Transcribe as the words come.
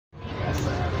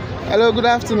Hello, good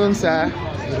afternoon, sir.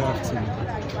 Good afternoon.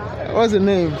 What's the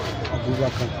name?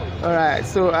 Abubakar. All right.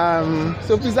 So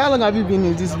please, how long have you been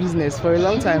in this business? For a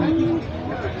long time.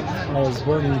 I was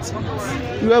born into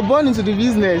it. You were born into the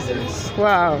business. Yes.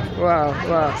 Wow.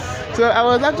 So I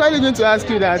was actually going to ask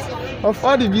you that of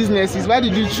all the businesses, why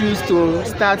did you choose to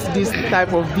start this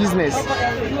type of business?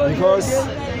 Because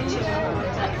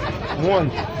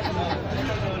one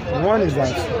is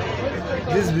that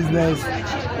this business,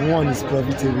 one is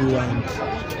profitable, and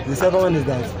the second one is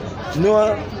that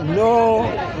no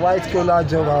white collar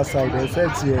job outside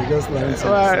except you're just learning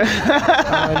something.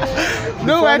 Wow.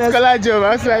 No white collar job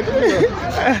outside.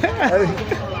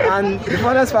 And the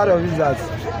funnest part of it is that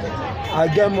I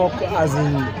get more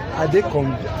I dey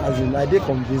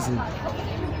convincing.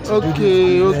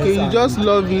 Okay, you just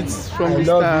love it from the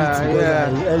start. I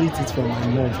inherit it from my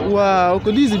mom. Wow,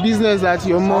 okay, this is the business that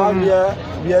your mom.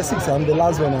 We are 6. I'm the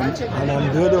last one, and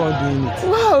I'm the only one doing it.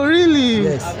 Wow, really?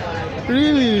 Yes.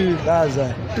 Really? That's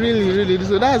right. Really.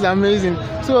 So that's amazing.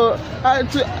 So I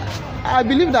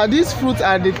believe that these fruits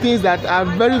are the things that are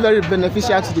very, very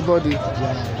beneficial to the body.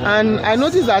 And I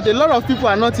noticed that a lot of people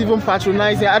are not even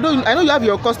patronizing. I know you have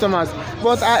your customers,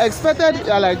 but I expected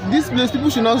like this place people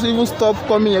should not even stop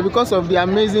coming here because of the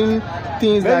amazing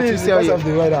things that you sell here. Because of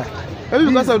the weather. Maybe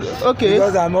because of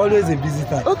Because I'm always a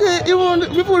visitor. Okay, even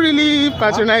people really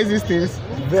patronize these things.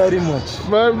 Very much.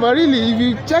 But really, if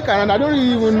you check around, I don't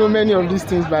really even know many of these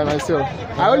things by myself.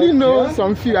 I only know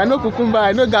some few. I know cucumber,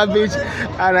 I know cabbage,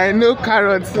 and I know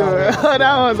carrots. So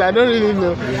other ones I don't really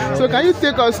know. Yeah. So can you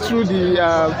take us through the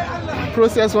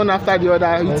process one after the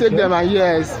other? You take them and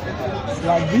yes.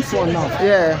 Like this one now.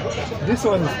 Yeah. This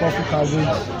one is purple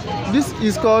cabbage. This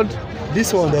is called.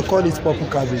 This one they call it purple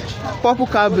cabbage. Purple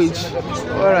cabbage.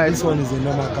 All right. This one is a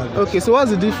normal cabbage. Okay, so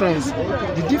what's the difference?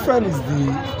 The difference is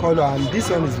the color, and this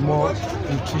one is more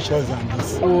nutritious than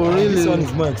this. Oh, really? And this one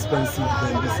is more expensive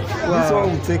than this. Wow. This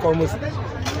one will take almost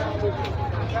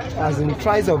as in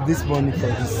price of this money for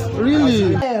this.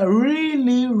 Really? Yeah,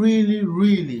 really.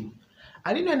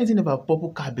 I didn't know anything about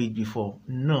purple cabbage before.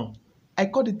 No. I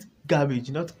called it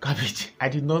garbage, not cabbage. I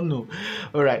did not know.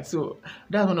 All right, so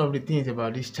that's one of the things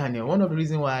about this channel. One of the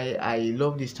reasons why I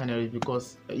love this channel is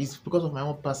because of my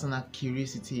own personal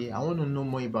curiosity. I want to know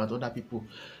more about other people.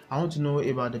 I want to know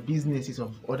about the businesses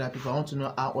of other people. I want to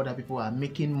know how other people are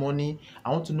making money.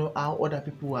 I want to know how other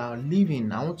people are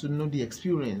living. I want to know the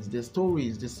experience, the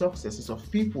stories, the successes of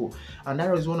people. And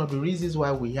that is one of the reasons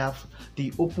why we have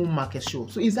the open market show.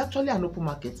 So it's actually an open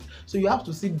market. So you have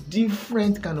to see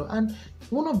different kind of, and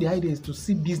one of the ideas to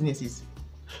see businesses.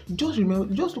 Just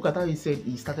look at how he said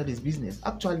he started his business.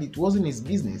 Actually, it wasn't his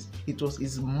business, it was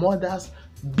his mother's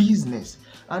business.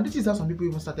 And this is how some people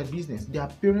even started business. Their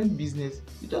parent business,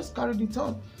 they just carried it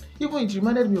on. Even it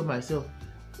reminded me of myself.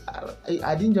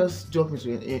 I didn't just jump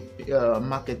into a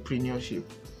marketpreneurship.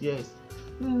 Yes,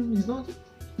 it's not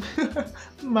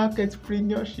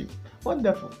marketpreneurship.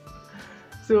 Wonderful.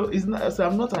 So it's not. So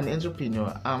I'm not an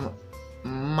entrepreneur. I'm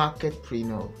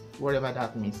marketpreneur, whatever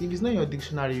that means. If it's not in your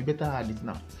dictionary, you better add it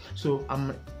now. So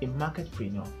I'm a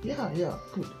marketpreneur. Yeah,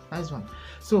 good, nice one.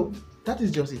 So that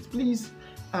is just it, please.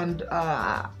 And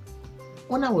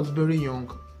when I was very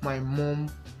young, my mom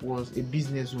was a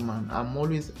businesswoman. I'm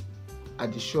always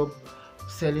at the shop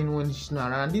selling when she's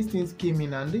not around. These things came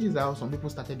in, and this is how some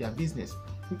people started their business,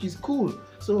 which is cool.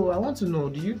 So I want to know,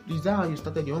 is that how you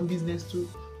started your own business too?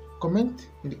 Comment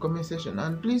in the comment section,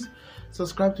 and please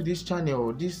subscribe to this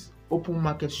channel. This open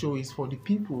market show is for the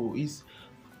people, is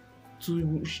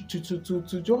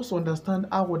to just understand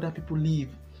how other people live,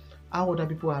 how other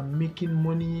people are making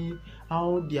money,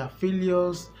 how their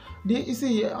failures. You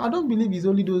see, I don't believe it's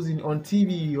only those on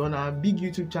TV, on our big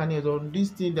YouTube channels, on this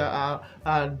thing that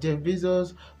are Jeff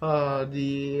Bezos,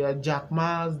 the Jack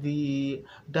Ma's, the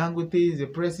Dangotes, the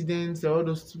presidents, all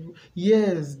those.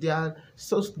 Yes, their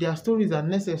stories are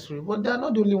necessary, but they are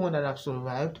not the only one that have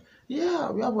survived.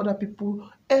 Yeah, we have other people,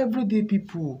 everyday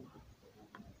people.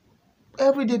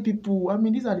 I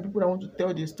mean, these are the people that want to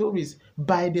tell their stories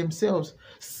by themselves,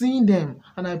 seeing them.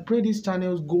 And I pray this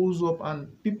channel goes up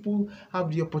and people have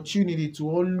the opportunity to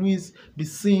always be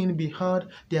seen, be heard,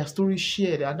 their stories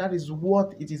shared, and that is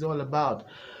what it is all about.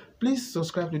 Please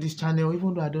subscribe to this channel,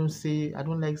 even though I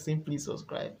don't like saying please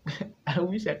subscribe. I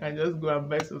wish I can just go and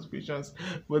buy subscriptions,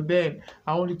 but then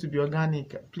I want it to be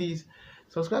organic. Please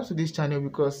subscribe to this channel,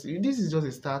 because this is just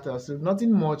a starter, so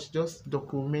nothing much, just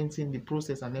documenting the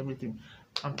process and everything.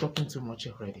 I'm talking too much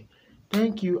already.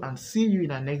 Thank you, and see you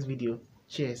in our next video.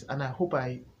 Cheers, and I hope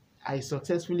I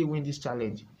successfully win this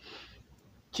challenge.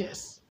 Cheers.